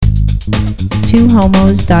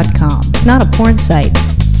twohomos.com. It's not a porn site.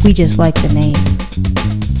 We just like the name.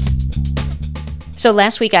 So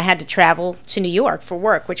last week I had to travel to New York for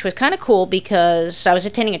work, which was kind of cool because I was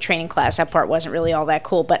attending a training class. That part wasn't really all that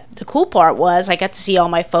cool, but the cool part was I got to see all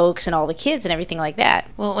my folks and all the kids and everything like that.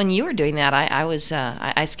 Well, when you were doing that,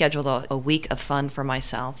 I scheduled a week of fun for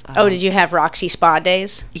myself. Did you have Roxy Spa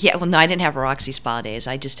days? Yeah, well, no, I didn't have Roxy Spa days.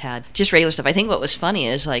 I just had regular stuff. I think what was funny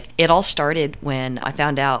is, like, it all started when I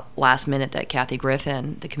found out last minute that Kathy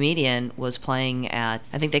Griffin, the comedian, was playing at,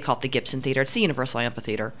 I think they call it the Gibson Theater. It's the Universal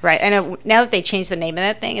Amphitheater. Right. I know now that they changed the name of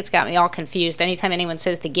that thing, it's got me all confused. Anytime anyone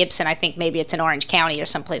says the Gibson, I think maybe it's in Orange County or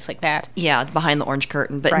someplace like that. Yeah, behind the orange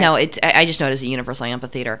curtain. But right. No, I just know it as a Universal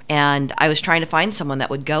Amphitheater. And I was trying to find someone that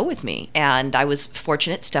would go with me. And I was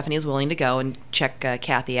fortunate Stephanie was willing to go and check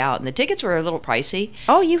Kathy out. And the tickets were a little pricey.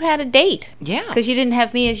 Oh, you had a date. Yeah. Because you didn't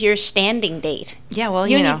have me as your standing date. Yeah, well,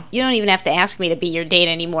 you don't even have to ask me to be your date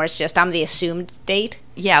anymore. It's just I'm the assumed date.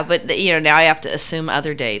 Yeah, but now I have to assume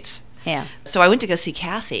other dates. Yeah. So I went to go see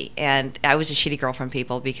Kathy, and I was a shitty girl from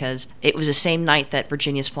people because it was the same night that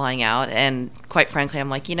Virginia's flying out, and quite frankly, I'm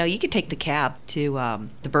like, you could take the cab to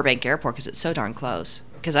the Burbank airport because it's so darn close.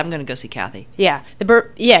 Because I'm going to go see Kathy. Yeah.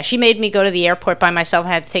 She made me go to the airport by myself. I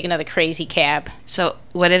had to take another crazy cab. So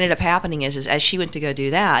what ended up happening is as she went to go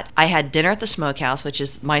do that, I had dinner at the Smokehouse, which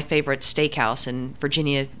is my favorite steakhouse, and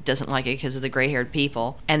Virginia doesn't like it because of the gray-haired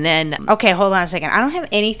people. And then... Okay, hold on a second. I don't have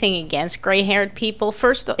anything against gray-haired people.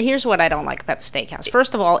 First, here's what I don't like about the steakhouse.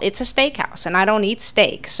 First of all, it's a steakhouse, and I don't eat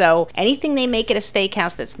steak. So anything they make at a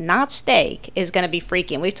steakhouse that's not steak is going to be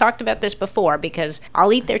freaky. And we've talked about this before because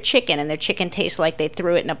I'll eat their chicken, and their chicken tastes like they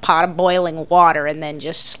threw it in a pot of boiling water and then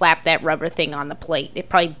just slap that rubber thing on the plate. It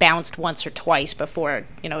probably bounced once or twice before,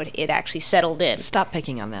 it actually settled in. Stop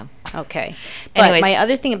picking on them. Okay. But Anyways, my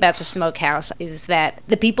other thing about the Smokehouse is that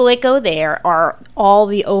the people that go there are all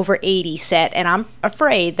the over 80 set, and I'm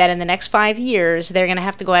afraid that in the next 5 years, they're going to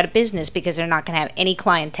have to go out of business because they're not going to have any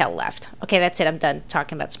clientele left. Okay, that's it. I'm done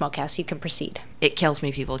talking about Smokehouse. You can proceed. It kills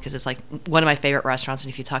me, people, because it's like one of my favorite restaurants,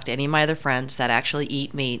 and if you talk to any of my other friends that actually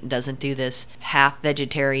eat meat and doesn't do this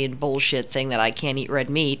half-vegetarian bullshit thing that I can't eat red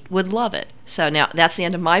meat, would love it. So now that's the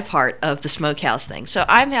end of my part of the Smokehouse thing. So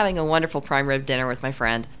I'm having a wonderful prime rib dinner with my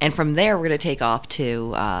friend, and from there we're going to take off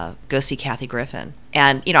to go see Kathy Griffin.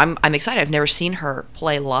 And, I'm excited. I've never seen her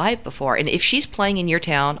play live before. And if she's playing in your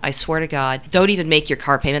town, I swear to God, don't even make your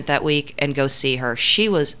car payment that week and go see her. She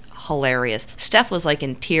was hilarious. Steph was like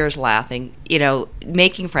in tears laughing,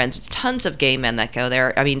 making friends. It's tons of gay men that go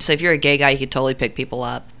there. I mean, so if you're a gay guy, you could totally pick people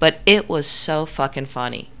up. But it was so fucking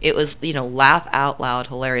funny. It was, laugh out loud,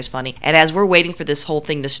 hilarious, funny. And as we're waiting for this whole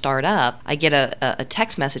thing to start up, I get a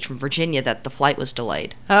text message from Virginia that the flight was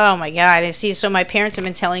delayed. Oh my God. I see. So my parents have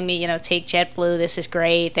been telling me, take JetBlue. This is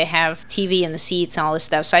great. They have TV in the seats and all this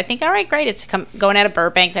stuff. So I think, all right, great. It's going out of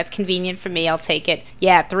Burbank. That's convenient for me. I'll take it.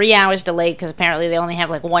 Yeah, 3 hours delayed because apparently they only have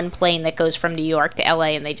like one plane that goes from New York to LA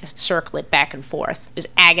and they just circle it back and forth. It was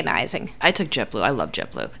agonizing. I took JetBlue. I love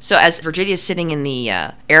JetBlue. So as Virginia's sitting in the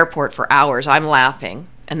airport for hours, I'm laughing.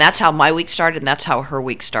 And that's how my week started, and that's how her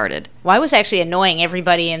week started. Well, I was actually annoying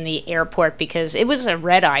everybody in the airport because it was a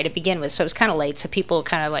red eye to begin with, so it was kind of late. So people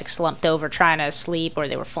kind of like slumped over trying to sleep, or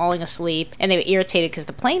they were falling asleep, and they were irritated because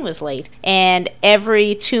the plane was late. And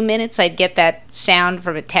every 2 minutes, I'd get that sound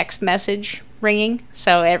from a text message ringing,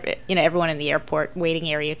 so everyone in the airport waiting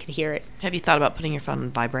area could hear it. Have you thought about putting your phone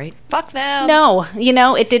on vibrate? Fuck them. No,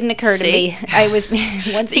 it didn't occur to me. I was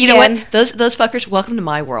once again. You know what? Those fuckers, welcome to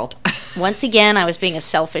my world. Once again, I was being a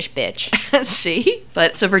selfish bitch. See?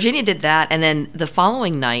 But so Virginia did that, and then the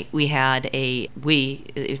following night we had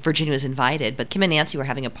Virginia was invited, but Kim and Nancy were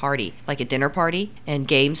having a party, like a dinner party, and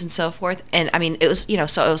games and so forth. And I mean, it was,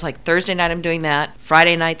 so it was like Thursday night I'm doing that,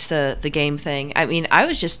 Friday night's the game thing. I mean, I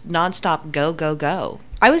was just nonstop go, go, go.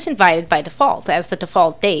 I was invited by default as the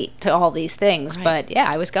default date to all these things, right. But yeah,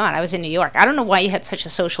 I was gone. I was in New York. I don't know why you had such a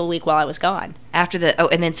social week while I was gone.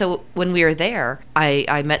 And then so when we were there,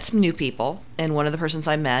 I met some new people, and one of the persons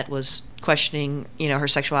I met was questioning, her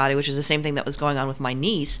sexuality, which is the same thing that was going on with my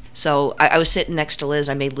niece. So I was sitting next to Liz.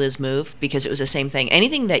 I made Liz move because it was the same thing.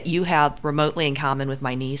 Anything that you have remotely in common with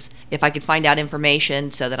my niece, if I could find out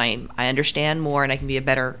information so that I understand more and I can be a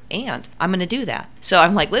better aunt, I'm going to do that. So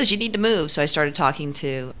I'm like, Liz, you need to move. So I started talking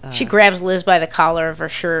to... she grabs Liz by the collar of her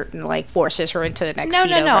shirt and forces her into the next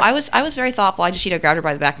seat over. No. I was very thoughtful. I just, grabbed her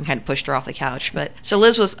by the back and kind of pushed her off the couch. But so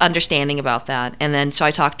Liz was understanding about that. And then so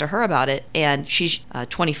I talked to her about it, and she's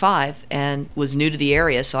 25 and was new to the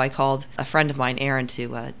area. So I called a friend of mine, Erin,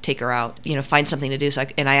 to take her out, find something to do. So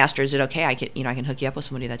I asked her, is it okay? I can hook you up with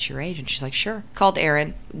somebody that's your age. And she's like, sure. Called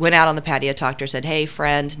Erin, went out on the patio, talked to her, said, hey,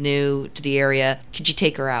 friend, new to the area, could you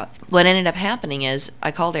take her out? what ended up happening is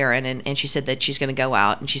I called Erin, and she said that she's going to go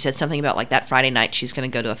out, and she said something about like that Friday night she's going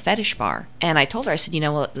to go to a fetish bar. And I told her, I said, you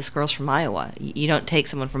know what, this girl's from Iowa. You don't take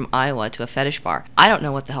someone from Iowa to a fetish bar. I don't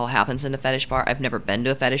know what the hell happens in a fetish bar. I've never been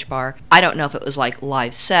to a fetish bar. I don't know if it was like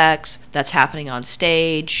live sex that's happening on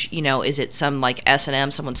stage. You know, is it some like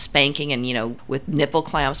S&M, someone spanking and, you know, with nipple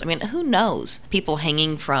clamps? I mean, who knows? People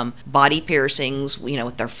hanging from body piercings, you know,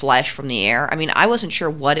 with their flesh from the air. I mean, I wasn't sure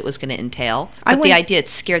what it was going to entail, but the idea, it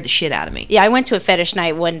scared the shit out of me. Yeah, I went to a fetish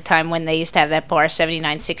night one time when they used to have that bar,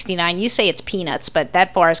 7969. You say it's peanuts, but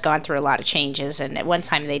that bar has gone through a lot of changes. And at one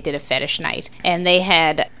time they did a fetish night. And they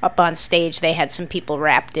had, up on stage, they had some people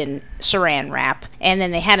wrapped in saran wrap. And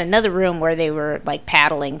then they had another room where they were like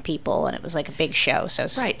paddling people, and it was like a big show. So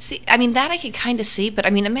right. See, I mean, that I could kind of see, but I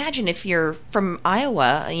mean, imagine if you're from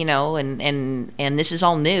Iowa, you know, and this is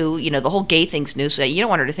all new, you know, the whole gay thing's new, so you don't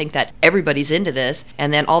want her to think that everybody's into this,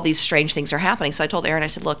 and then all these strange things are happening. So I told Erin, I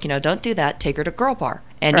said, look, you know, don't do that. Take her to girl bar.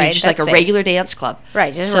 And right, just like a regular dance club.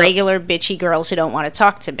 Right, just regular bitchy girls who don't want to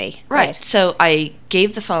talk to me. Right. So I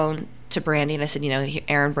gave the phone to Brandy, and I said, you know,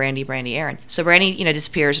 Erin, Brandy, Erin. So Brandy, you know,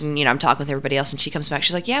 disappears, and, you know, I'm talking with everybody else, and she comes back.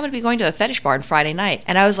 She's like, yeah, I'm going to be going to a fetish bar on Friday night.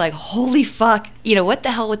 And I was like, holy fuck, you know, what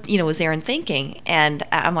the hell, you know, was Erin thinking? And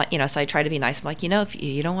I'm like, you know, so I try to be nice. I'm like, you know, if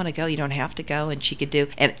you don't want to go, you don't have to go. And she could do,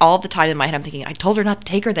 and all the time in my head, I'm thinking, I told her not to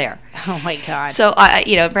take her there. Oh my God. So I,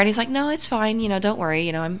 you know, Brandy's like, no, it's fine. You know, don't worry.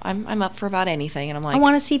 You know, I'm up for about anything. And I'm like, I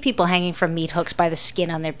want to see people hanging from meat hooks by the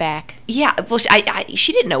skin on their back. Yeah. Well,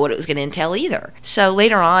 she didn't know what it was going to entail either. So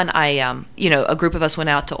later on, you know, a group of us went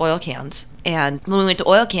out to Oil Cans. And when we went to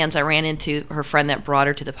Oil Cans, I ran into her friend that brought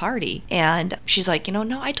her to the party. And she's like, you know,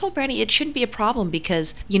 no, I told Brandy it shouldn't be a problem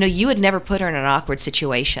because, you know, you would never put her in an awkward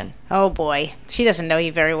situation. Oh, boy. She doesn't know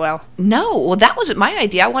you very well. No. Well, that wasn't my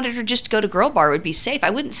idea. I wanted her just to go to girl bar. It would be safe. I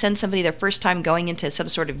wouldn't send somebody their first time going into some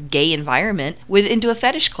sort of gay environment into a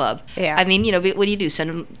fetish club. Yeah. I mean, you know, what do you do? Send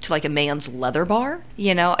them to like a man's leather bar?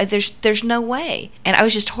 You know, there's no way. And I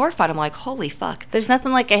was just horrified. I'm like, holy fuck. There's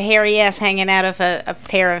nothing like a hairy ass hanging out of a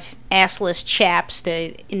pair of assless chaps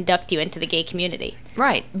to induct you into the gay community.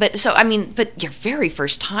 Right. But so, I mean, but your very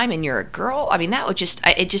first time and you're a girl, I mean, that would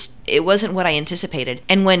it wasn't what I anticipated.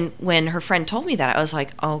 And when her friend told me that, I was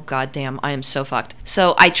like, oh, goddamn, I am so fucked.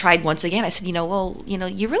 So I tried once again. I said, you know, well, you know,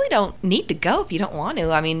 you really don't need to go if you don't want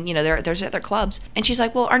to. I mean, you know, there's other clubs. And she's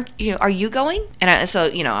like, well, are you going? And so,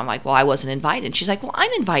 you know, I'm like, well, I wasn't invited. And she's like, well,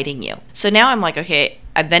 I'm inviting you. So now I'm like, okay,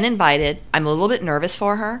 I've been invited. I'm a little bit nervous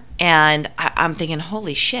for her. And I'm thinking,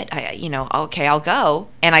 holy shit, you know, okay, I'll go.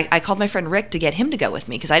 And I called my friend Rick to get him to go with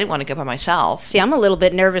me because I didn't want to go by myself. See, I'm a little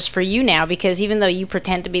bit nervous for you now because even though you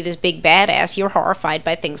pretend to be this big badass, you're horrified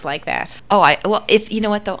by things like that. Oh, well, if you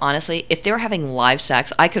know what though, honestly, if they were having live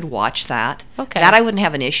sex, I could watch that. Okay. That I wouldn't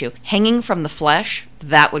have an issue. Hanging from the flesh,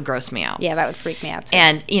 that would gross me out. Yeah, that would freak me out too.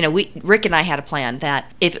 And, you know, Rick and I had a plan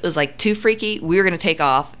that if it was like too freaky, we were going to take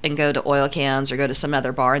off and go to Oil Cans or go to some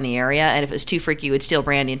other bar in the area. And if it was too freaky, we would steal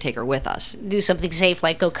Brandy and take her with us. Do something safe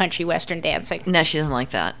like go country western dancing. No, she doesn't like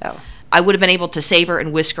that. Oh. I would have been able to save her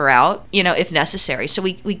and whisk her out, you know, if necessary. So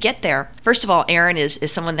we get there. First of all, Erin is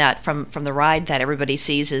someone that from the ride that everybody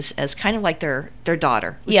sees as kind of like their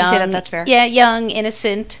daughter. Would you say that's fair? Yeah, young,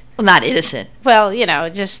 innocent. Well, not innocent. Well, you know,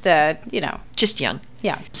 just, you know. Just young.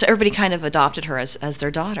 Yeah. So everybody kind of adopted her as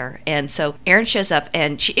their daughter. And so Erin shows up,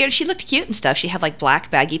 and she looked cute and stuff. She had like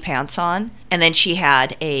black baggy pants on, and then she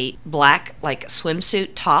had a black like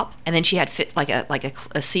swimsuit top, and then she had like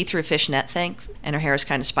a see-through fishnet thing, and her hair is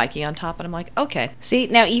kind of spiky on top. And I'm like, okay. See,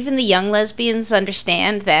 now even the young lesbians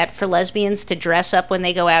understand that for lesbians to dress up when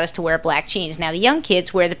they go out is to wear black jeans. Now the young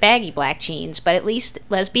kids wear the baggy black jeans, but at least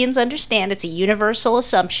lesbians understand it's a universal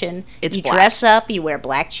assumption. It's you black. Dress up, you wear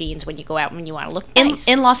black jeans when you go out when you want to look nice.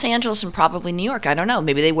 In Los Angeles and probably New York, I don't know.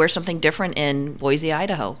 Maybe they wear something different in Boise,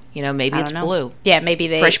 Idaho. You know, maybe it's blue. Yeah, maybe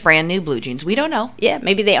they fresh, brand new blue jeans. We don't know. Yeah,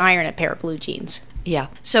 maybe they iron a pair of blue jeans. Yeah.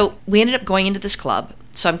 So we ended up going into this club.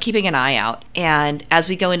 So I'm keeping an eye out. And as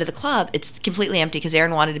we go into the club, it's completely empty because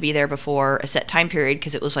Erin wanted to be there before a set time period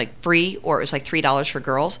because it was like free or it was like $3 for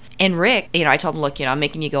girls. And Rick, you know, I told him, look, you know, I'm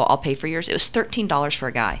making you go. I'll pay for yours. It was $13 for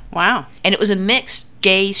a guy. Wow. And it was a mixed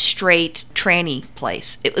gay, straight, tranny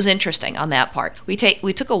place. It was interesting on that part. We took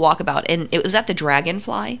a walkabout, and it was at the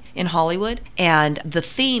Dragonfly in Hollywood, and the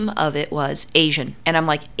theme of it was Asian. And I'm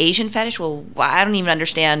like, Asian fetish? Well, I don't even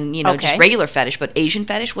understand, you know, just regular fetish, but Asian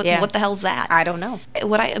fetish? What the hell is that? I don't know.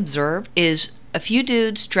 What I observed is a few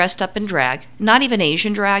dudes dressed up in drag, not even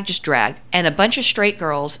Asian drag, just drag, and a bunch of straight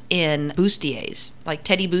girls in bustiers, like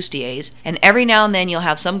teddy bustiers, and every now and then you'll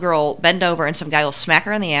have some girl bend over and some guy will smack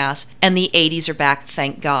her in the ass, and the 80s are back,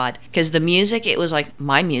 thank God. Because the music, it was like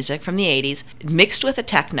my music from the 80s, mixed with a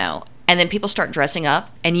techno, and then people start dressing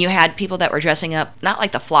up, and you had people that were dressing up, not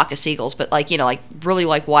like the flock of seagulls, but like, like really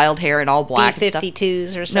like wild hair and all black and stuff.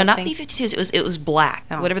 B-52s or something? No, not B-52s. It was black.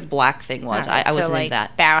 Oh. Whatever the black thing was. Right, I wasn't so like into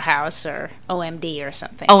that. Bauhaus or OMD or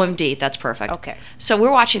something. OMD, that's perfect. Okay. So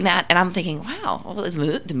we're watching that, and I'm thinking, wow, well,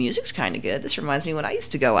 the music's kind of good. This reminds me when I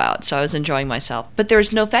used to go out, so I was enjoying myself. But there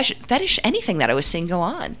was no fetish anything that I was seeing go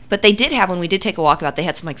on. But they did have, when we did take a walkabout, they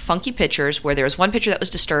had some like funky pictures where there was one picture that was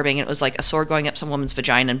disturbing, and it was like a sword going up some woman's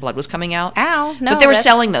vagina and blood was coming out. Ow, no. But they were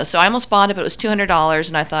selling those, so I almost bought it, but it was $200,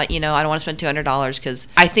 and I thought, I don't want to spend $200 because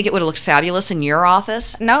I think it would have looked fabulous in your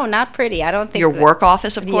office. No, not pretty. I don't think your work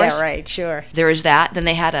office, of course. Yeah, right, sure. There was that. Then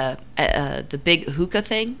they had the big hookah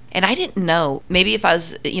thing, and I didn't know. Maybe if I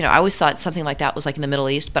was, I always thought something like that was like in the Middle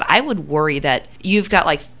East, but I would worry that you've got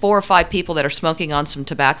like 4 or 5 people that are smoking on some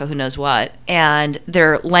tobacco, who knows what, and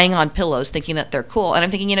they're laying on pillows thinking that they're cool. And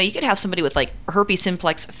I'm thinking, you could have somebody with like herpes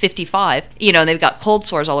simplex 55, and they've got cold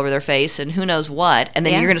sores all over their face and who knows what, and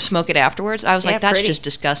then you're going to smoke it afterwards. I was like, that's pretty. Just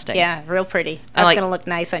disgusting. Yeah, real pretty. That's going to look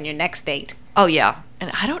nice on your next date. Oh, yeah.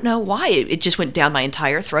 And I don't know why. It just went down my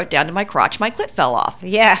entire throat, down to my crotch. My clit fell off.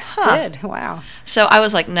 Yeah, good. Wow. So I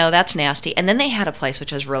was like, no, that's nasty. And then they had a place,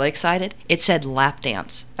 which I was really excited. It said lap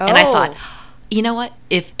dance. Oh. And I thought, you know what?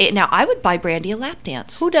 Now, I would buy Brandy a lap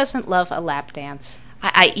dance. Who doesn't love a lap dance?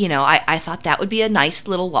 I thought that would be a nice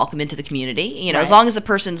little welcome into the community, right. As long as the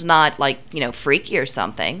person's not like, freaky or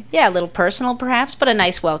something. Yeah, a little personal perhaps, but a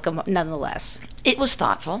nice welcome nonetheless. It was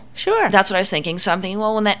thoughtful. Sure. That's what I was thinking. So I'm thinking,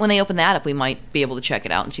 well, when they open that up, we might be able to check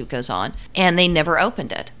it out and see what goes on. And they never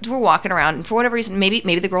opened it. We're walking around, and for whatever reason, maybe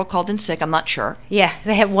the girl called in sick. I'm not sure. Yeah,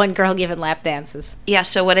 they have one girl giving lap dances. Yeah.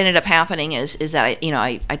 So what ended up happening is that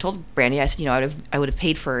I told Brandy, I said, I would have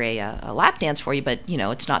paid for a lap dance for you, but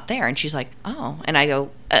it's not there. And she's like, oh. And I go,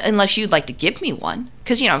 unless you'd like to give me one,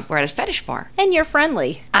 because we're at a fetish bar. And you're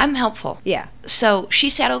friendly. I'm helpful. Yeah. So she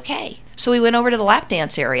said okay. So we went over to the lap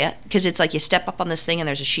dance area, because it's like you step up on this thing and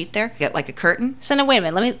there's a sheet there, you get like a curtain. So now wait a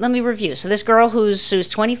minute, let me review. So this girl who's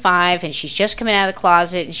 25 and she's just coming out of the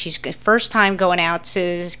closet and she's first time going out to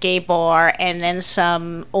this gay bar, and then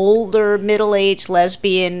some older middle-aged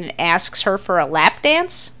lesbian asks her for a lap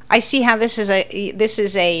dance. I see how this is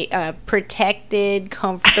a protected,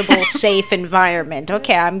 comfortable, safe environment.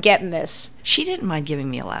 Okay, I'm getting this. She didn't mind giving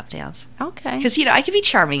me a lap dance. Okay. Because, I can be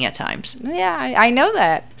charming at times. Yeah, I know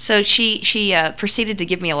that. So she proceeded to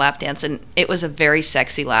give me a lap dance, and it was a very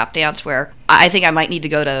sexy lap dance where I think I might need to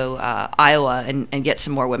go to Iowa and get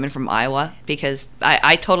some more women from Iowa, because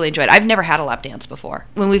I totally enjoyed it. I've never had a lap dance before.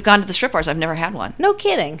 When we've gone to the strip bars, I've never had one. No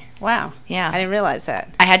kidding. Wow. Yeah. I didn't realize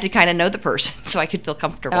that. I had to kind of know the person so I could feel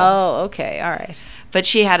comfortable. Oh, okay. All right. But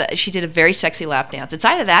she did a very sexy lap dance. It's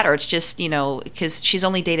either that or it's just, because she's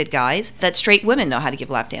only dated guys, that straight women know how to give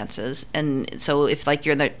lap dances. And so if like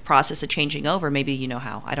you're in the process of changing over, maybe you know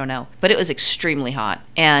how. I don't know. But it was extremely hot.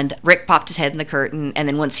 And Rick popped his head in the curtain. And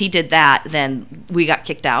then once he did that, then we got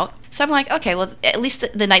kicked out. So I'm like, okay, well, at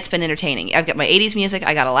least the night's been entertaining. I've got my 80s music.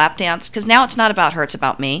 I got a lap dance. Because now it's not about her. It's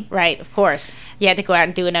about me. Right, of course. You had to go out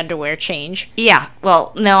and do an underwear change. Yeah.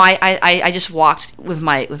 Well, no, I just walked with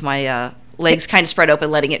my legs kind of spread open,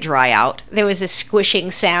 letting it dry out. There was a squishing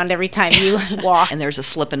sound every time you walked. And there's a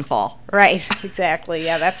slip and fall. Right, exactly.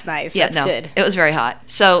 Yeah, that's nice. Yeah, that's good. It was very hot.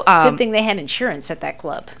 So good thing they had insurance at that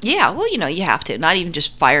club. Yeah, well, you have to. Not even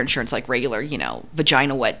just fire insurance, like regular,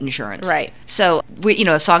 vagina wet insurance. Right. So we,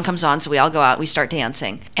 a song comes on, so we all go out, we start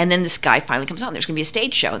dancing, and then this guy finally comes on. There's going to be a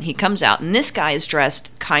stage show, and he comes out, and this guy is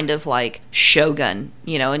dressed kind of like Shogun,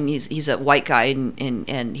 and he's a white guy,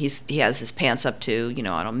 and he has his pants up to,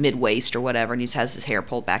 on a mid waist or whatever, and he has his hair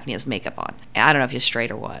pulled back, and he has makeup on. I don't know if he's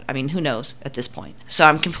straight or what. I mean, who knows at this point? So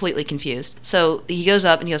I'm completely confused. So he goes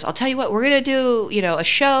up and he goes, I'll tell you what, we're going to do, a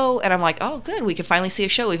show. And I'm like, oh, good. We can finally see a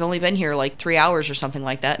show. We've only been here like 3 hours or something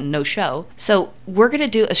like that and no show. So we're going to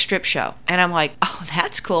do a strip show. And I'm like, oh,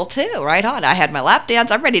 that's cool too. Right on. I had my lap dance.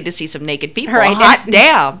 I'm ready to see some naked people. Right, hot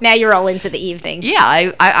damn. Now you're all into the evening.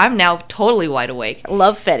 Yeah, I'm now totally wide awake.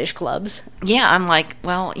 Love fetish clubs. Yeah, I'm like,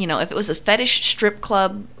 well, if it was a fetish strip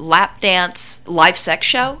club, lap dance, live sex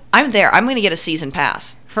show, I'm there. I'm going to get a season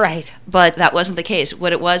pass. Right. But that wasn't the case.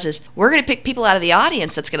 What it was is we're going to pick people out of the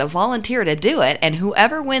audience that's going to volunteer to do it, and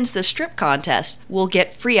whoever wins the strip contest will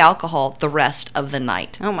get free alcohol the rest of the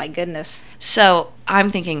night. Oh, my goodness. So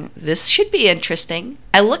I'm thinking, this should be interesting.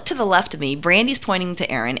 I look to the left of me. Brandy's pointing to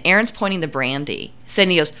Aaron. Aaron's pointing to Brandy. So then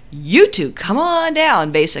he goes, you two, come on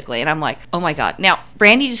down, basically. And I'm like, oh, my God. Now,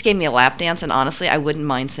 Brandy just gave me a lap dance, and honestly, I wouldn't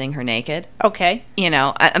mind seeing her naked. Okay.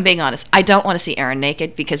 I'm being honest. I don't want to see Aaron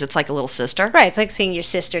naked because it's like a little sister. Right. It's like seeing your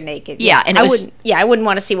sister naked. Yeah. And I wouldn't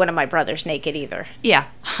want to see one of my brothers naked either. Yeah.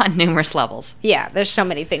 On numerous levels. Yeah. There's so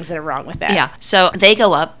many things that are wrong with that. Yeah. So they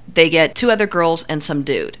go up. they get 2 other girls and some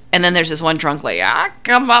dude. And then there's this one drunk lady,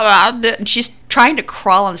 come on. And she's trying to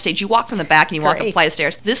crawl on the stage. You walk from the back and you walk up a flight of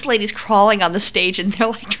stairs. This lady's crawling on the stage and they're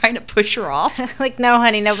like trying to push her off. Like, no,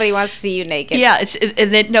 honey, nobody wants to see you naked. Yeah,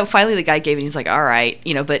 and then, no, finally the guy gave it. He's like, all right,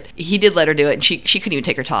 but he did let her do it, and she couldn't even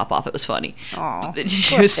take her top off. It was funny. Aw,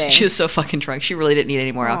 she was so fucking drunk. She really didn't need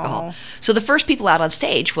any more alcohol. So the first people out on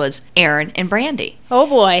stage was Aaron and Brandy. Oh,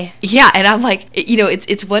 boy. Yeah, and I'm like,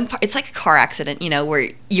 it's one part. It's like a car accident,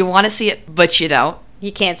 where you want to see it, but you don't.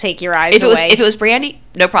 You can't take your eyes away. If it was Brandy,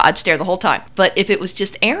 no problem. I'd stare the whole time. But if it was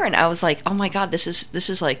just Aaron, I was like, oh my God, this is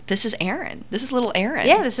Aaron. This is little Aaron.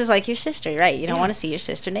 Yeah, this is like your sister, right? You don't want to see your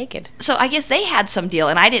sister naked. So I guess they had some deal,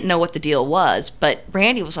 and I didn't know what the deal was, but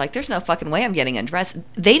Brandy was like, there's no fucking way I'm getting undressed.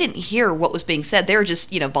 They didn't hear what was being said. They were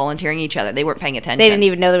just, volunteering each other. They weren't paying attention. They didn't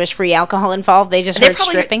even know there was free alcohol involved. They just heard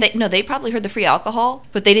stripping? They probably heard the free alcohol,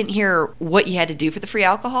 but they didn't hear what you had to do for the free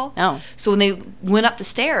alcohol. Oh. So when they went up the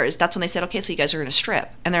stairs, that's when they said, okay, so you guys are going to strip.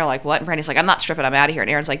 And they're like, what? And Brandy's like, I'm not stripping, I'm out of here. And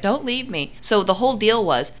Aaron's like, don't leave me. So the whole deal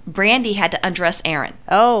was Brandy had to undress Aaron.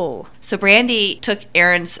 Oh. So Brandy took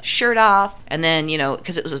Aaron's shirt off, and then,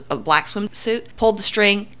 because it was a black swimsuit, pulled the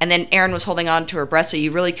string, and then Aaron was holding on to her breast, so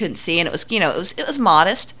you really couldn't see, and it was, it was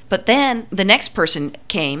modest. But then the next person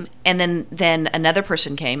came, and then another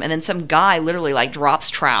person came, and then some guy literally like drops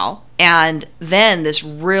trowel, and then this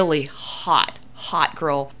really hot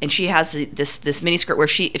girl, and she has this mini skirt where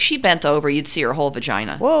if she bent over, you'd see her whole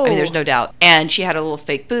vagina. Whoa. I mean, there's no doubt. And she had a little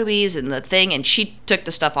fake boobies and the thing, and she took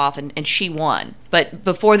the stuff off, and she won. But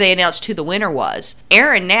before they announced who the winner was,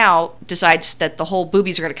 Erin now decides that the whole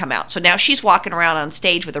boobies are going to come out. So now she's walking around on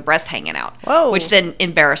stage with her breast hanging out. Whoa. Which then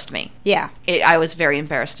embarrassed me. Yeah. I was very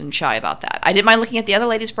embarrassed and shy about that. I didn't mind looking at the other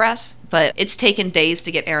lady's breasts, but it's taken days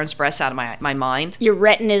to get Erin's breasts out of my mind. Your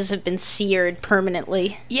retinas have been seared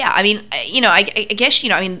permanently. Yeah, I mean, I guess,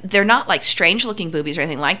 they're not like strange looking boobies or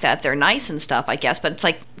anything like that. They're nice and stuff, I guess, but it's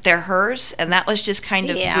like they're hers, and that was just kind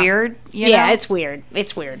of weird. Yeah, it's weird.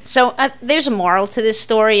 It's weird. So there's a moral to this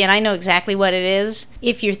story, and I know exactly what it is.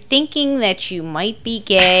 If you're thinking that you might be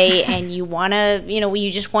gay and you want to,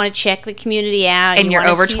 you just want to check the community out. And you're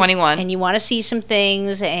over 21. And you want to see some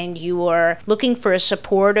things, and you are looking for a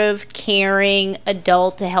supportive, caring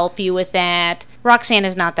adult to help you with that, Roxanne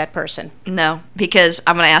is not that person. No, because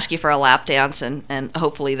I'm going to ask you for a lap dance, and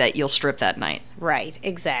hopefully that you'll strip that night. Right,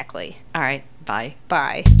 exactly. All right, bye.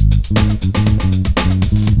 Bye.